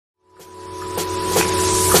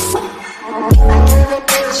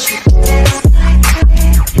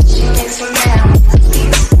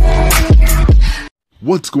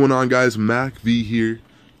What's going on, guys? Mac V here.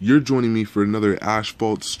 You're joining me for another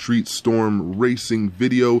Asphalt Street Storm racing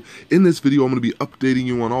video. In this video, I'm going to be updating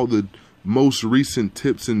you on all the most recent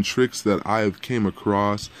tips and tricks that I have came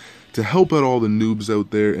across to help out all the noobs out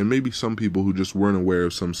there and maybe some people who just weren't aware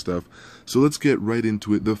of some stuff. So let's get right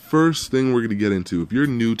into it. The first thing we're going to get into, if you're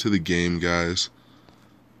new to the game, guys,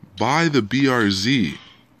 buy the BRZ.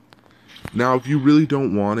 Now, if you really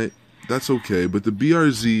don't want it, that's okay, but the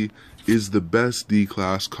BRZ is the best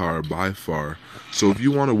D-Class car by far. So if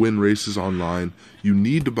you want to win races online, you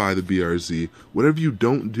need to buy the BRZ. Whatever you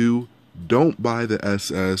don't do, don't buy the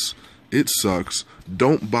SS. It sucks.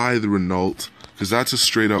 Don't buy the Renault, because that's a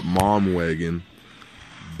straight up mom wagon.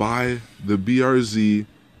 Buy the BRZ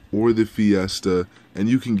or the Fiesta, and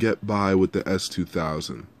you can get by with the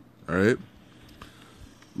S2000. Alright?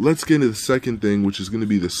 Let's get into the second thing, which is going to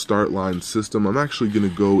be the start line system. I'm actually going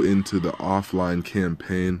to go into the offline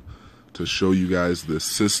campaign to show you guys this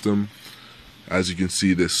system. As you can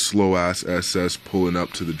see, this slow ass SS pulling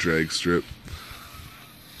up to the drag strip.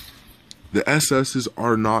 The SS's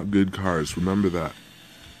are not good cars, remember that.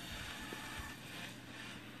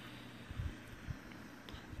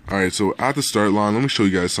 Alright, so at the start line, let me show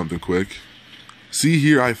you guys something quick. See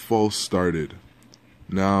here, I false started.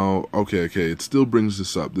 Now, okay, it still brings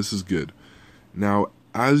this up. This is good. Now,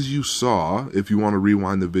 as you saw, if you want to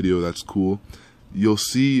rewind the video, that's cool. You'll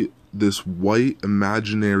see this white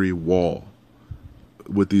imaginary wall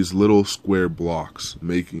with these little square blocks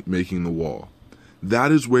making the wall.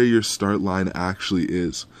 That is where your start line actually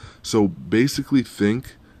is. So basically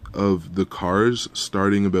think of the cars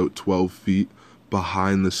starting about 12 feet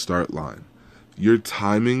behind the start line. You're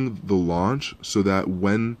timing the launch so that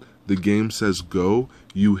when the game says go,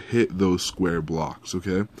 you hit those square blocks,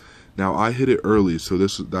 okay? Now, I hit it early, so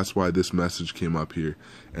that's why this message came up here,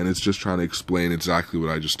 and it's just trying to explain exactly what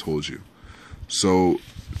I just told you. So,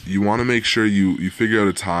 you want to make sure you figure out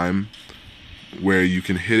a time where you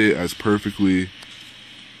can hit it as perfectly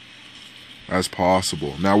as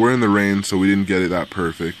possible. Now, we're in the rain, so we didn't get it that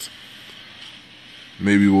perfect.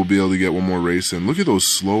 Maybe we'll be able to get one more race in. Look at those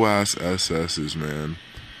slow-ass SS's, man.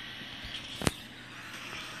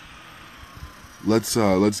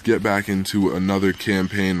 Let's get back into another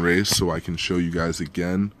campaign race so I can show you guys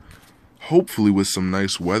again. Hopefully with some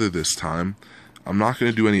nice weather this time. I'm not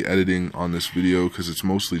going to do any editing on this video because it's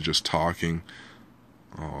mostly just talking.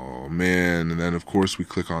 Oh man, and then of course we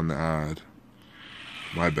click on the ad.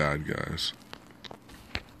 My bad, guys.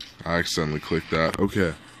 I accidentally clicked that.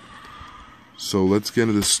 Okay. So let's get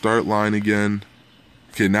into the start line again.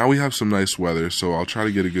 Okay, now we have some nice weather, so I'll try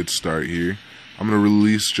to get a good start here. I'm going to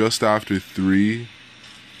release just after 3.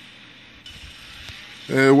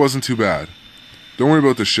 It wasn't too bad. Don't worry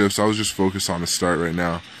about the shifts. I was just focused on the start right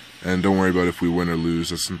now. And don't worry about if we win or lose.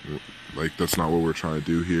 That's not what we're trying to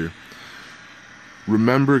do here.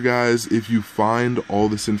 Remember, guys, if you find all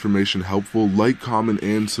this information helpful, like, comment,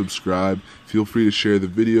 and subscribe. Feel free to share the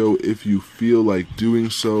video if you feel like doing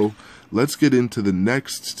so. Let's get into the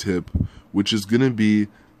next tip, which is going to be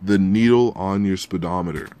the needle on your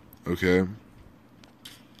speedometer. Okay?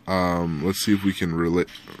 Let's see if we can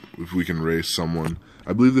race someone.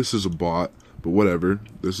 I believe this is a bot, but whatever.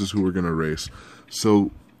 This is who we're gonna race.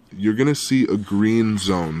 So you're gonna see a green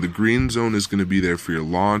zone. The green zone is gonna be there for your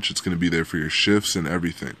launch. It's gonna be there for your shifts and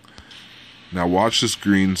everything. Now watch this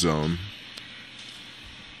green zone.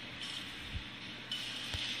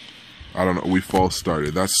 I don't know. We false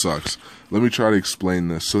started. That sucks. Let me try to explain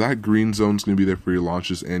this. So that green zone is gonna be there for your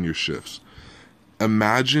launches and your shifts.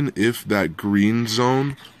 Imagine if that green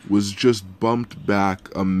zone was just bumped back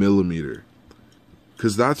a millimeter,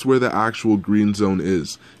 because that's where the actual green zone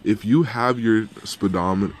is. If you have your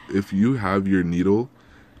speedometer, if you have your needle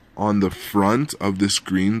on the front of this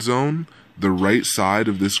green zone, the right side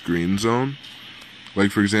of this green zone,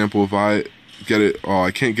 like for example, if I get it, oh,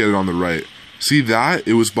 I can't get it on the right. See that?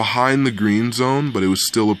 It was behind the green zone, but it was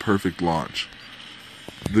still a perfect launch.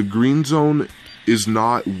 The green zone is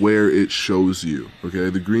not where it shows you, okay?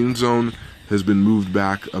 The green zone has been moved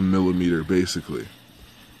back a millimeter, basically.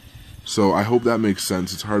 So I hope that makes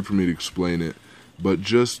sense. It's hard for me to explain it, but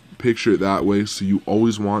just picture it that way. So you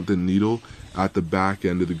always want the needle at the back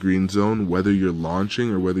end of the green zone, whether you're launching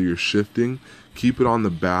or whether you're shifting. Keep it on the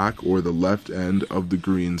back or the left end of the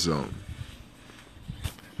green zone.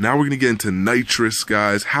 Now we're going to get into nitrous,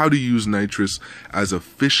 guys. How to use nitrous as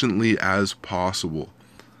efficiently as possible.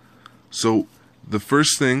 So the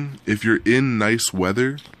first thing, if you're in nice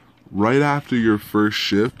weather, right after your first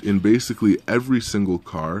shift, in basically every single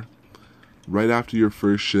car, right after your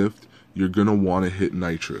first shift, you're going to want to hit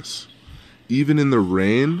nitrous. Even in the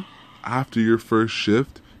rain, after your first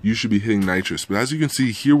shift, you should be hitting nitrous. But as you can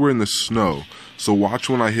see, here we're in the snow. So watch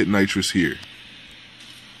when I hit nitrous here.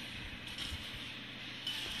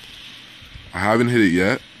 I haven't hit it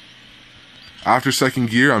yet. After second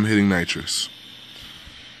gear, I'm hitting nitrous.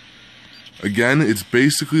 Again, it's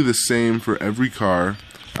basically the same for every car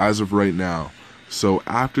as of right now. So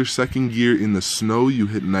after second gear in the snow, you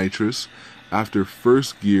hit nitrous. After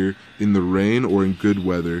first gear in the rain or in good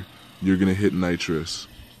weather, you're going to hit nitrous.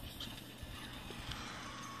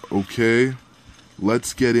 Okay,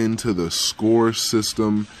 let's get into the score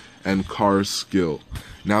system and car skill.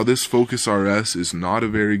 Now this Focus RS is not a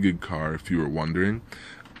very good car, if you were wondering.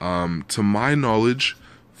 To my knowledge,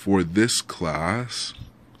 for this class,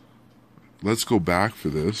 let's go back for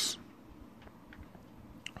this.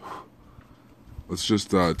 Let's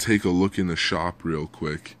just take a look in the shop real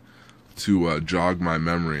quick to jog my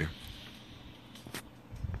memory.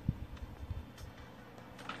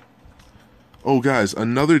 Oh guys,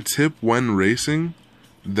 another tip when racing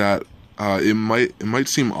that it might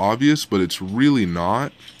seem obvious, but it's really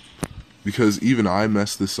not, because even I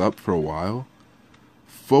messed this up for a while.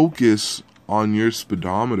 Focus on your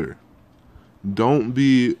speedometer. Don't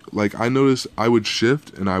be like, I noticed I would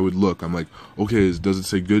shift and I would look. I'm like, okay, does it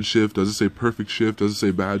say good shift? Does it say perfect shift? Does it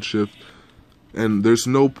say bad shift? And there's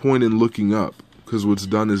no point in looking up, because what's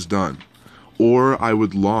done is done. Or I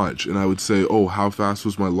would launch and I would say, oh, how fast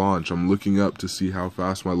was my launch? I'm looking up to see how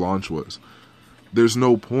fast my launch was. There's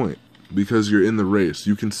no point, because you're in the race.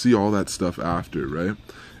 You can see all that stuff after, right?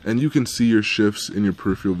 And you can see your shifts in your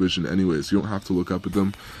peripheral vision anyways. You don't have to look up at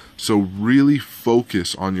them. So really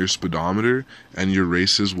focus on your speedometer and your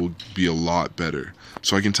races will be a lot better.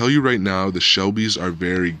 So I can tell you right now, the Shelbys are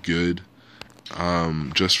very good,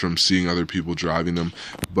 just from seeing other people driving them.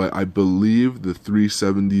 But I believe the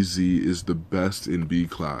 370Z is the best in B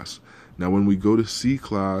class. Now when we go to C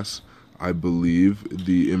class, I believe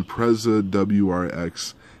the Impreza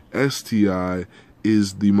WRX STI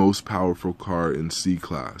is the most powerful car in C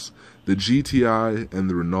class. The GTI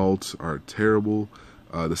and the Renault are terrible.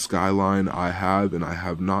 The Skyline I have, and I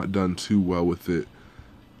have not done too well with it.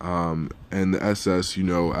 And the SS, you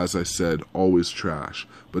know, as I said, always trash.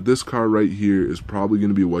 But this car right here is probably going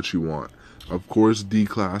to be what you want. Of course, D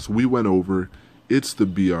class, we went over. It's the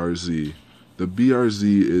BRZ. The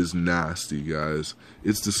BRZ is nasty, guys.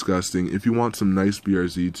 It's disgusting. If you want some nice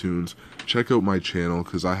BRZ tunes, check out my channel,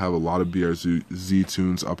 because I have a lot of BRZ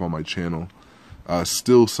tunes up on my channel.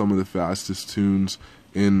 Still some of the fastest tunes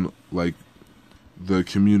in, like, the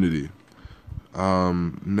community.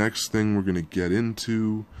 Next thing we're going to get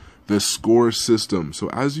into, the score system. So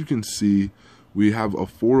as you can see, we have a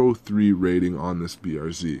 403 rating on this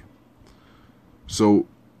BRZ. So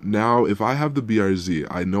now if I have the BRZ,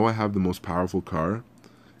 I know I have the most powerful car,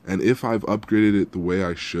 and if I've upgraded it the way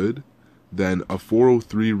I should, then a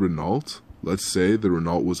 403 Renault, let's say the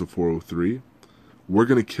Renault was a 403, we're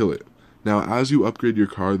going to kill it. Now, as you upgrade your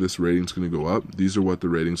car, this rating's going to go up. These are what the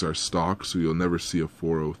ratings are stock, so you'll never see a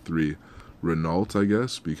 403 Renault, I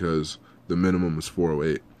guess, because the minimum is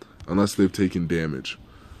 408, unless they've taken damage.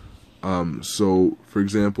 So, for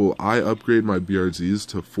example, I upgrade my BRZs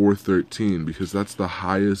to 413 because that's the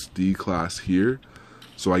highest D class here.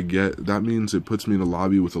 So that means it puts me in a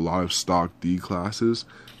lobby with a lot of stock D classes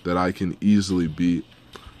that I can easily beat.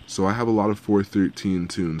 So I have a lot of 413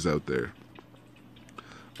 tunes out there.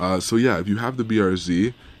 So yeah, if you have the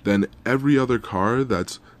BRZ, then every other car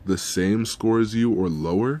that's the same score as you or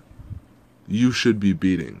lower, you should be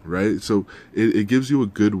beating, right? So it gives you a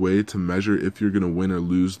good way to measure if you're going to win or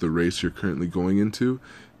lose the race you're currently going into,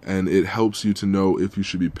 and it helps you to know if you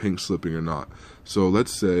should be pink slipping or not. So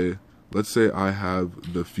let's say I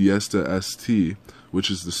have the Fiesta ST, which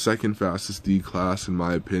is the second fastest D class in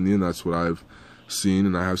my opinion. That's what I've seen,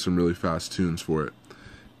 and I have some really fast tunes for it.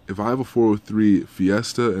 If I have a 403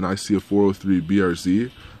 Fiesta and I see a 403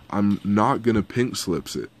 BRZ, I'm not going to pink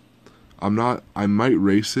slips it. I might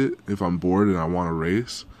race it if I'm bored and I want to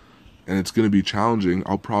race, and it's going to be challenging.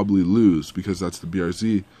 I'll probably lose because that's the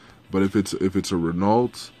BRZ. But if it's a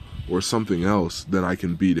Renault or something else, then I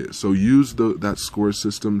can beat it. So use that score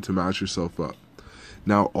system to match yourself up.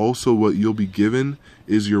 Now also what you'll be given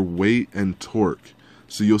is your weight and torque.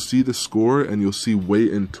 So you'll see the score and you'll see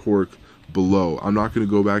weight and torque below. I'm not going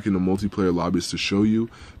to go back into multiplayer lobbies to show you,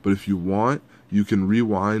 but if you want, you can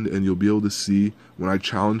rewind and you'll be able to see when I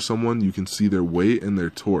challenge someone, you can see their weight and their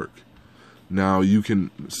torque. Now you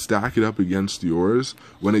can stack it up against yours.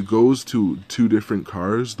 When it goes to two different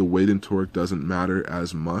cars, the weight and torque doesn't matter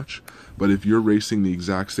as much, but if you're racing the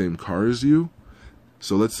exact same car as you,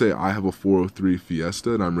 so let's say I have a 403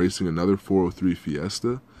 Fiesta and I'm racing another 403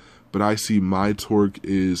 Fiesta, but I see my torque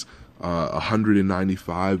is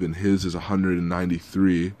 195 and his is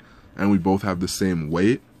 193, and we both have the same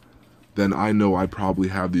weight, then I know I probably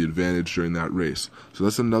have the advantage during that race. So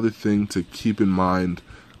that's another thing to keep in mind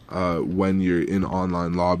when you're in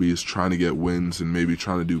online lobbies trying to get wins and maybe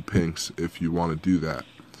trying to do pinks if you want to do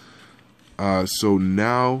that. So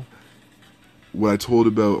now, what I told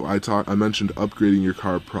about, I mentioned upgrading your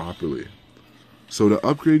car properly. So to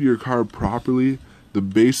upgrade your car properly, the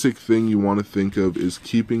basic thing you want to think of is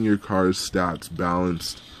keeping your car's stats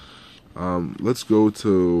balanced. Let's go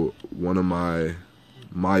to one of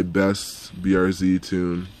my best BRZ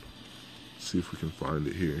tune. See if we can find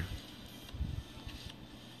it here.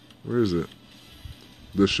 Where is it?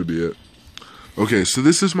 This should be it. Okay, so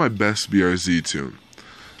this is my best BRZ tune.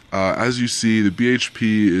 As you see, the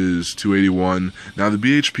BHP is 281. Now the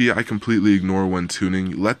BHP I completely ignore when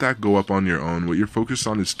tuning. Let that go up on your own. What you're focused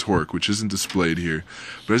on is torque, which isn't displayed here.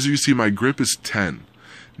 But as you see, my grip is 10.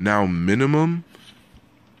 Now minimum,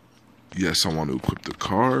 yes, I want to equip the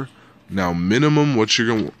car. Now minimum, what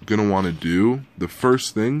you're gonna want to do, the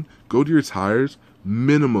first thing, go to your tires,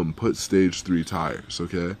 minimum put stage 3 tires,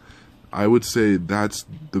 okay? I would say that's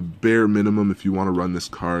the bare minimum if you want to run this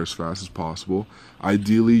car as fast as possible.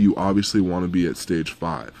 Ideally, you obviously want to be at stage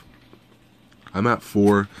 5. I'm at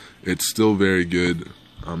 4. It's still very good.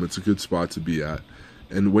 It's a good spot to be at.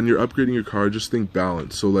 And when you're upgrading your car, just think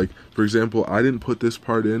balance. So like, for example, I didn't put this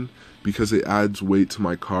part in because it adds weight to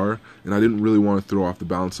my car, and I didn't really want to throw off the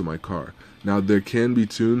balance of my car. Now, there can be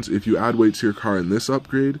tunes, if you add weight to your car in this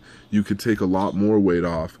upgrade, you could take a lot more weight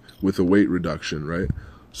off with a weight reduction, right?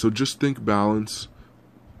 So just think balance,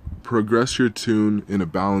 progress your tune in a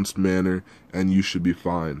balanced manner, and you should be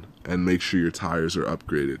fine. And make sure your tires are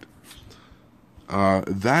upgraded.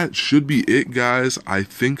 That should be it, guys. I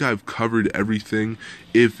think I've covered everything.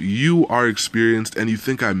 If you are experienced and you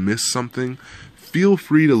think I missed something, feel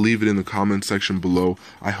free to leave it in the comment section below.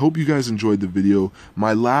 I hope you guys enjoyed the video.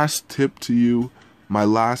 My last tip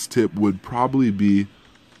would probably be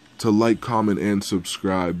to like, comment, and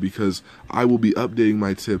subscribe, because I will be updating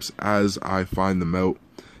my tips as I find them out.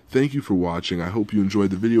 Thank you for watching. I hope you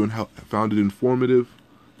enjoyed the video and found it informative.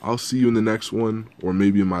 I'll see you in the next one, or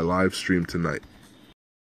maybe in my live stream tonight.